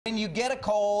When you get a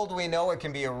cold, we know it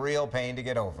can be a real pain to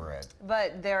get over it.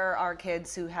 But there are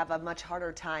kids who have a much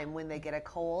harder time when they get a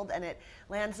cold and it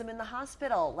lands them in the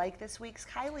hospital, like this week's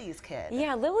Kylie's kid.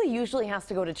 Yeah, Lily usually has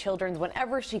to go to Children's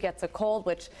whenever she gets a cold,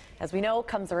 which, as we know,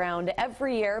 comes around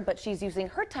every year, but she's using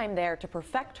her time there to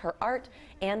perfect her art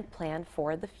and plan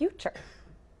for the future.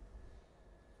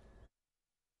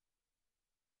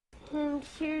 And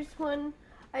here's one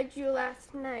I drew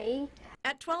last night.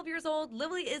 At 12 years old,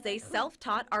 Lily is a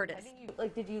self-taught artist.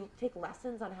 Did you take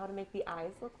lessons on how to make the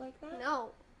eyes look like that? No.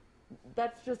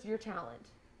 That's just your talent.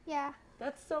 Yeah.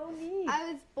 That's so neat.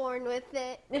 I was born with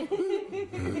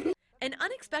it. An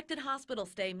unexpected hospital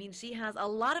stay means she has a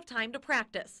lot of time to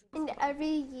practice. And every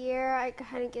year I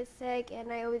kind of get sick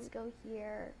and I always go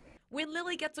here. When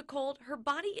Lily gets a cold, her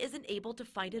body isn't able to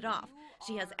fight it off.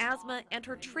 She has asthma and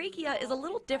her trachea is a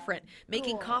little different,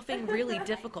 making coughing really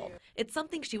difficult. It's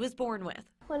something she was born with.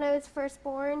 When I was first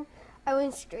born, I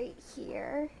went straight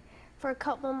here for a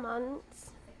couple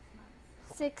months,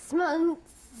 6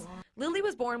 months. Lily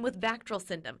was born with Bacterial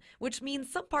syndrome, which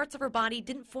means some parts of her body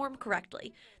didn't form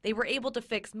correctly. They were able to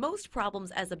fix most problems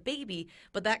as a baby,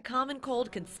 but that common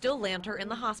cold can still land her in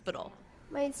the hospital.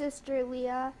 My sister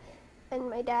Leah and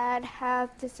my dad have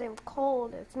the same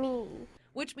cold as me.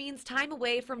 Which means time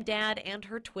away from Dad and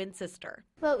her twin sister.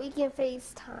 But we can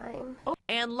FaceTime.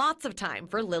 And lots of time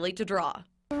for Lily to draw.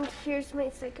 And here's my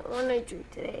second one I drew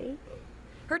today.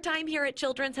 Her time here at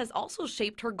Children's has also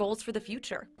shaped her goals for the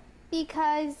future.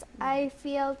 Because I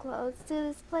feel close to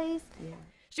this place. Yeah.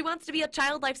 She wants to be a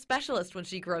child life specialist when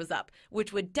she grows up,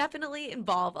 which would definitely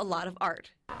involve a lot of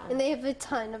art. And they have a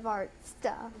ton of art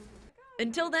stuff.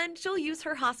 Until then, she'll use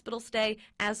her hospital stay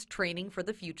as training for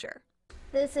the future.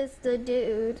 This is the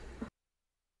dude.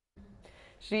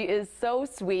 She is so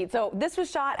sweet. So this was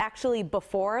shot actually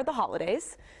before the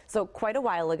holidays, so quite a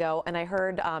while ago, and I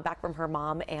heard back from her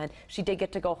mom, and she did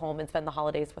get to go home and spend the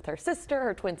holidays with her sister,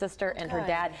 her twin sister, and her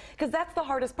dad, because that's the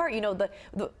hardest part. You know, the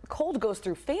cold goes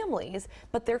through families,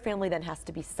 but their family then has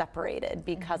to be separated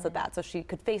because of that. So she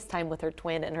could FaceTime with her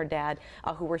twin and her dad,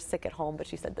 who were sick at home, but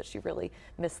she said that she really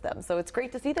missed them. So it's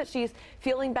great to see that she's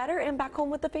feeling better and back home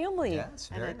with the family.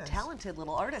 Yes, very nice. Talented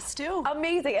little artist, too.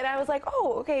 Amazing. And I was like,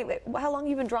 oh, okay, how long have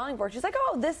you been drawing for? She's like,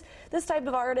 oh, this type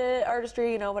of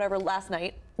artistry, you know, whatever, last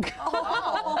night.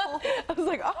 Oh. I was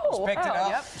like, oh, Picked it wow.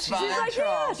 up. Yep. She's like,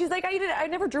 yeah. She's like, I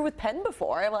never drew with pen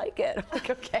before. I like it. I'm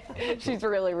like, okay. She's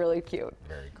really, really cute.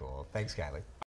 Very cool. Thanks, Kylie.